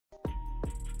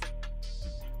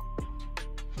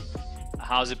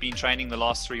how's it been training the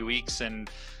last 3 weeks, and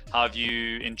how have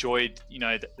you enjoyed,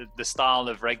 the style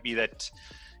of rugby that,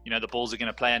 the Bulls are going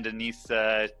to play underneath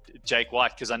Jake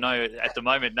White? Because I know at the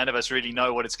moment none of us really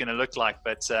know what it's going to look like,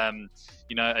 but a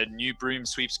new broom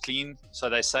sweeps clean, so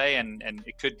they say, and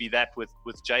it could be that with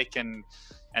Jake and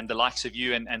the likes of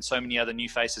you and so many other new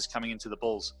faces coming into the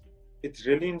Bulls. It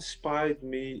really inspired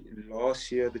me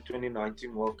last year, the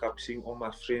 2019 World Cup, seeing all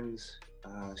my friends,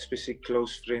 especially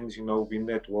close friends, win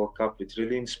that World Cup. It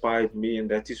really inspired me, and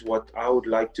that is what I would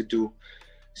like to do.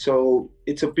 So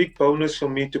it's a big bonus for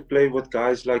me to play with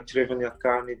guys like Trevor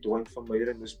Nyakane, Dwayne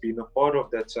Vermeulen, who's been a part of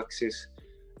that success.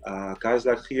 Guys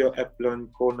like Theo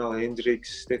Eplin, Cornel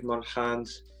Hendricks, Stedman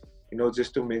Gans,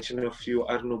 just to mention a few,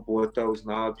 Arno Botha, who's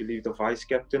now, I believe, the vice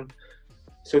captain.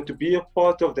 So to be a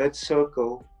part of that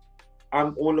circle,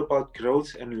 I'm all about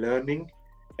growth and learning,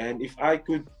 and if I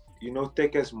could,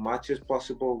 take as much as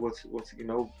possible with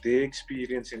their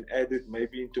experience and add it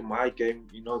maybe into my game,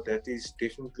 that is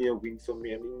definitely a win for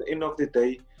me. I mean, at the end of the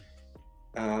day,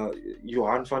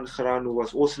 Johan van Graan, who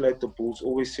was also at the Bulls,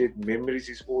 always said memories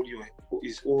is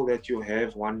all that you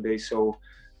have one day. So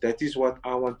that is what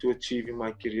I want to achieve in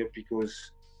my career,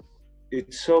 because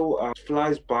it so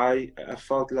flies by. I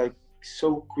felt like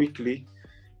so quickly.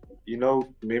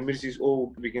 Memories is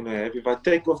all we're gonna have. If I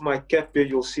take off my cap here,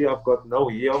 you'll see I've got no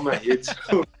hair on my head.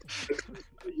 So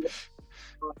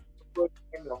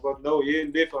I've got no hair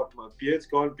left. My beard's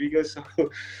gone bigger. So,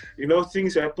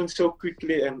 things happen so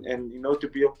quickly, and to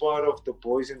be a part of the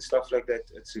boys and stuff like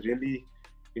that, it's really,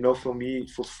 for me,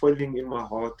 fulfilling in my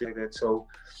heart like that. So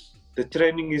the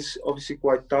training is obviously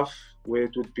quite tough, where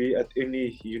it would be at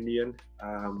any union.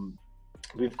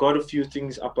 We've got a few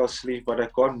things up our sleeve, but I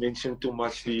can't mention too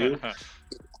much to you.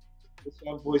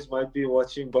 Some boys might be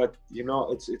watching, but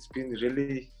it's been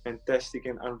really fantastic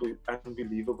and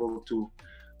unbelievable to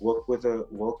work with a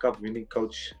World Cup winning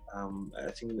coach.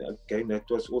 I think again that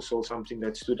was also something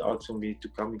that stood out for me to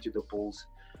come into the Bulls,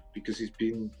 because he's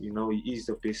been, he is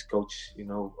the best coach,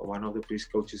 one of the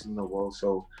best coaches in the world.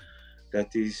 So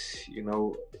that is,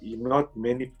 not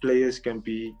many players can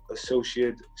be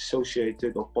associated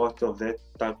or part of that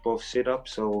type of setup.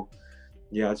 So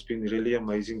yeah, it's been really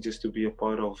amazing just to be a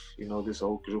part of, this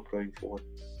whole group going forward.